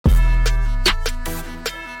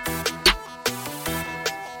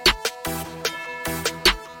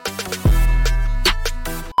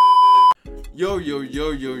Yo,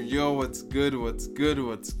 what's good,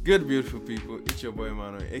 beautiful people? It's your boy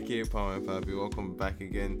Mano, aka palmwinepapi. Welcome back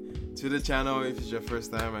again to the channel. If it's your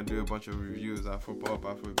first time, I do a bunch of reviews, Afropop,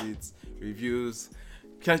 Afrobeats reviews.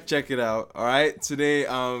 Check it out. Alright, today,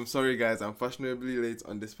 sorry guys, I'm fashionably late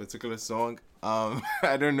on this particular song.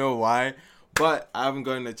 I don't know why, but I haven't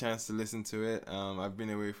gotten a chance to listen to it. I've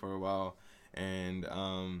been away for a while, and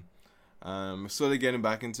slowly getting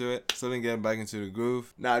back into it, the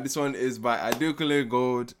groove. Now this one is by Adekunle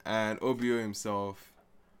Gold and OBO himself,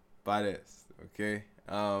 Baddest. Okay,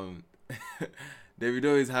 Davido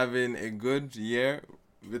is having a good year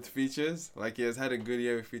with features. Like, he has had a good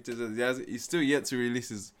year with features. He's still yet to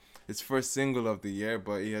release his first single of the year,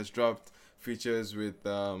 but he has dropped features with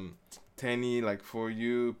Tenny, like For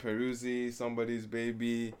You, Peruzzi, Somebody's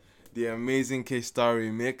Baby, the amazing K-Star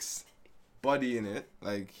remix, Body in it.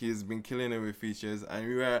 Like, he's been killing it with features, and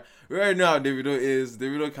we already know how Davido is.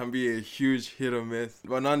 Davido can be a huge hit or miss,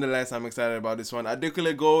 but nonetheless, I'm excited about this one.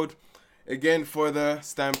 Adekunle Gold, again, further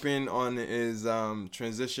stamping on his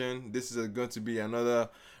transition. This is going to be another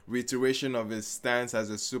reiteration of his stance as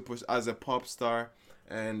a pop star,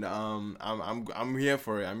 and I'm here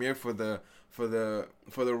for it. I'm here for the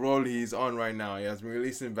role he's on right now. He has been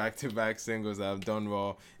releasing back-to-back singles that have done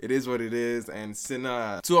well. It is what it is, and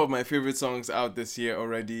Sinner, two of my favorite songs out this year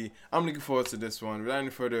already. I'm looking forward to this one. Without any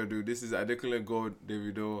further ado, this is Adekunle Gold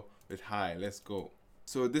Davido with High. Let's go.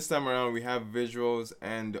 So this time around we have visuals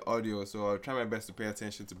and the audio, so I'll try my best to pay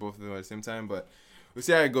attention to both of them at the same time, but we'll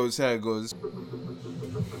see how it goes. It's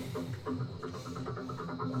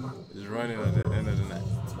running at the end of the night.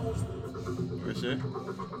 For sure.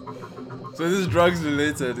 So this is drugs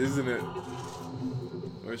related, isn't it?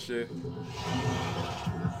 For sure.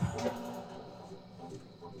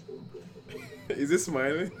 Is he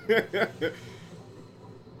smiling?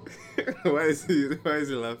 Why is he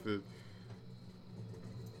laughing?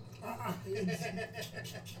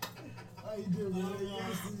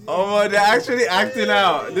 Oh, they're actually acting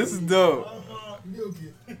out. This is dope.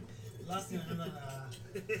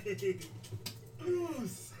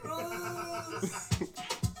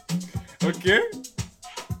 Okay.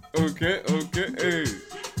 Hey.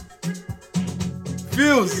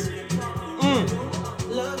 Feels.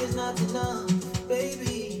 Love is not enough,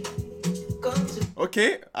 baby.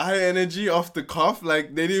 Okay, high energy off the cuff.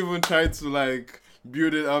 Like, they didn't even try to like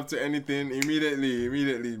build it up to anything.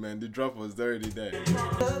 Immediately, man. The drop was already there.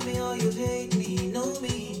 Love me or you hate me, know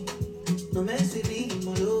me. No mess with me,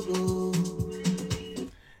 my logo.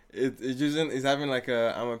 It's having like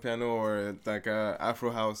a amapiano or like a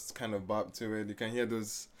Afro house kind of bop to it. You can hear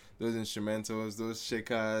those instrumentals, those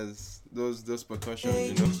shakers, those percussions,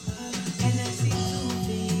 you know.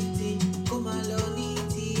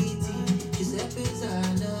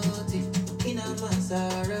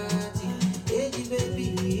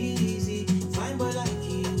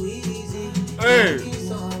 Hey.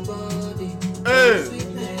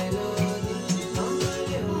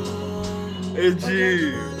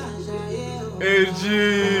 AG.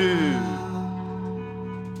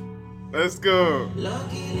 Let's go.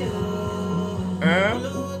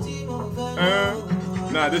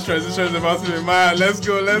 Nah, this transition is about to be mine. Let's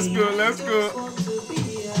go.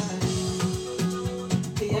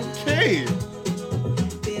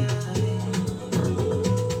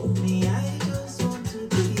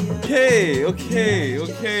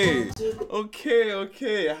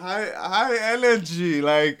 Okay. High energy.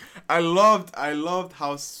 Like, I loved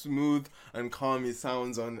how smooth and calm it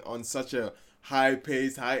sounds on such a high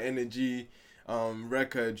pace, high energy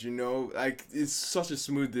record, you know. Like, it's such a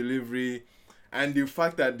smooth delivery, and the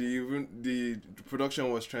fact that the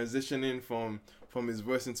production was transitioning from his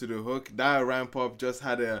verse into the hook, that ramp up just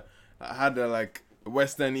had a like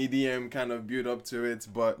Western EDM kind of build up to it,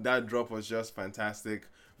 but that drop was just fantastic,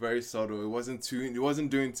 very subtle. It wasn't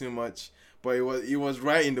doing too much, but it was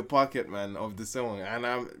right in the pocket, man, of the song. And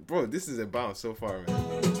bro, this is a bounce so far, man.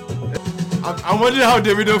 I'm wondering how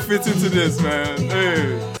Davido fits into this, man.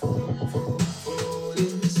 Hey.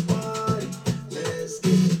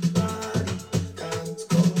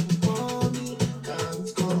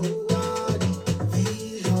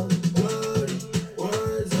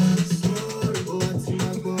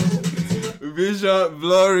 Vision,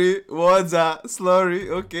 blurry, words are slurry,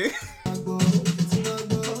 okay.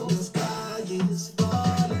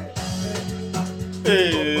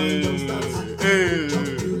 Hey,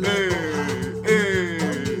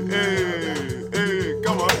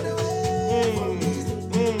 come on.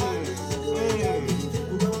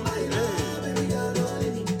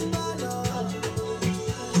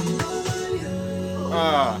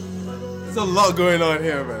 There's a lot going on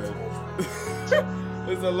here, man.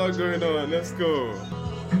 There's There's a lot going on. Let's go.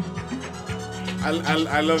 I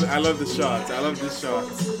love the shots. I love these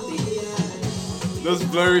shots. Those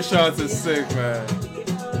blurry shots are sick, man.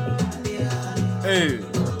 Hey.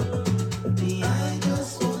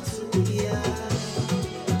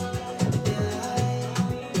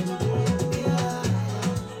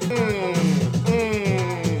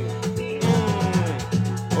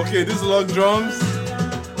 Okay, these long drums.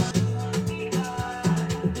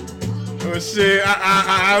 Oh shit!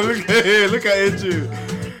 Look at Andrew.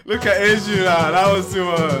 Look at Andrew now. That was too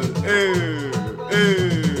much. Hey,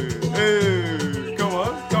 come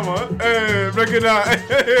on. Hey, break it down.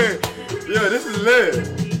 Yo, this is lit.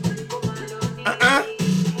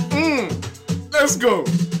 Let's go.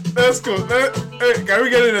 Hey, can we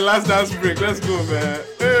get in the last dance break? Let's go, man.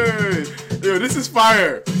 Hey, yo, this is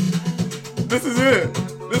fire. This is it.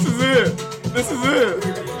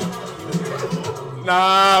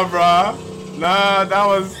 Nah, bruh. Nah, that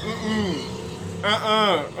was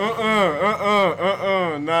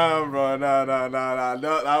Nah, bro. Nah.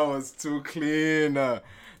 That was too clean.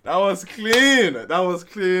 That was clean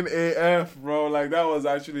AF, bro. Like, that was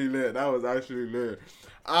actually lit. No.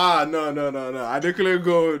 Adekunle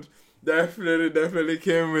Gold definitely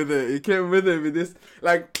came with it. He came with it with this,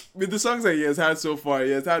 like, with the songs that he has had so far.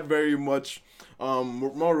 He has had very much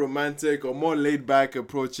more romantic or more laid back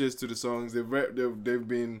approaches to the songs. They've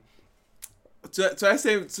been, I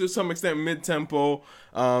say, to some extent mid-tempo,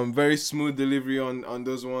 very smooth delivery on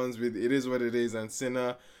those ones with It Is What It Is and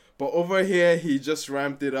Sinner. But over here, he just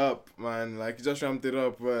ramped it up, man. Like, he just ramped it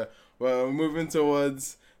up. We're moving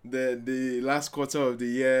towards the last quarter of the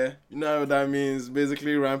year. You know what that means?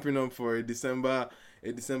 Basically ramping up for a December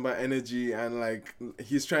energy, and like,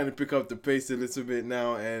 he's trying to pick up the pace a little bit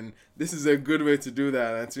now, and this is a good way to do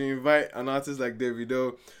that, and to invite an artist like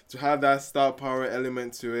Davido to have that star power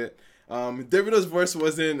element to it. Davido's voice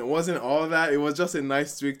wasn't all that. It was just a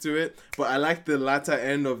nice tweak to it, but I like the latter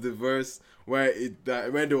end of the verse when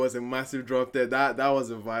there was a massive drop there. That was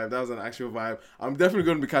a vibe. That was an actual vibe. I'm definitely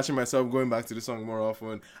going to be catching myself going back to the song more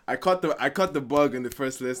often. I caught the bug in the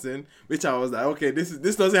first listen, which I was like, okay, this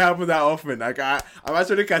doesn't happen that often. Like, I'm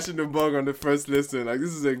actually catching the bug on the first listen. Like,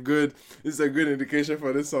 this is a good indication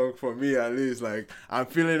for this song, for me at least. Like, I'm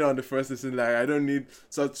feeling it on the first listen. Like, I don't need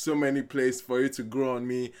so many plays for it to grow on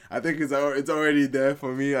me. I think it's already there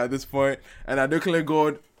for me at this point. And Adekunle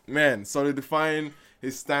Gold, man, solidifying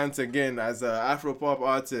his stance again as an Afro-pop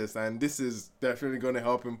artist, and this is definitely going to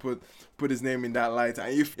help him put his name in that light.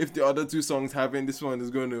 And if the other two songs haven't, this one is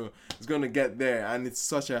going to get there, and it's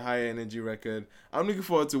such a high energy record. I'm looking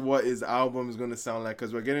forward to what his album is going to sound like,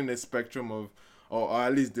 because we're getting a spectrum of, or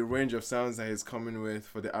at least the range of sounds that he's coming with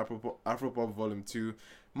for the Afro-pop Volume 2.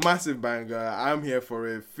 Massive banger. I'm here for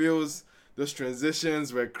it. Those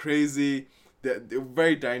transitions were crazy. The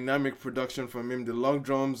very dynamic production from him. The long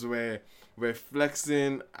drums were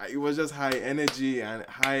flexing. It was just high energy and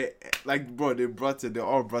high, like, bro, they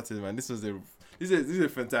all brought it, man. This is a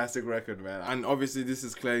fantastic record, man. And obviously this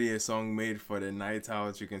is clearly a song made for the night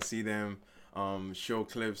out. You can see them show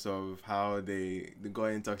clips of how they got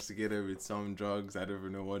intoxicated with some drugs. I don't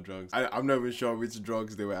even know what drugs. I'm not even sure which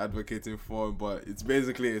drugs they were advocating for, but it's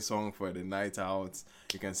basically a song for the night out.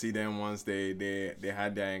 You can see them once they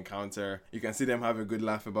had their encounter. You can see them have a good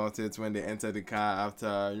laugh about it when they enter the car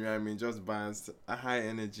after, you know what I mean, just bounced a high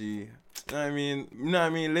energy. You know what I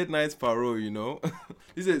mean? Late nights parole, you know.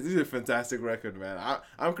 This is a fantastic record, man.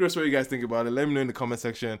 I'm curious what you guys think about it. Let me know in the comment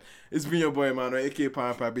section. It's been your boy Emmanuel, aka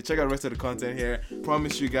palmwinepapi. Check out the rest of the content here.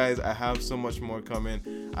 Promise you guys, I have so much more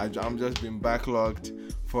coming. I'm just been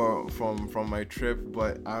backlogged from my trip,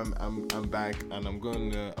 but I'm back, and I'm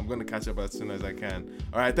gonna catch up as soon as I can.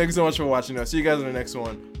 All right, thank you so much for watching. I'll see you guys in the next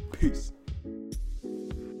one. Peace.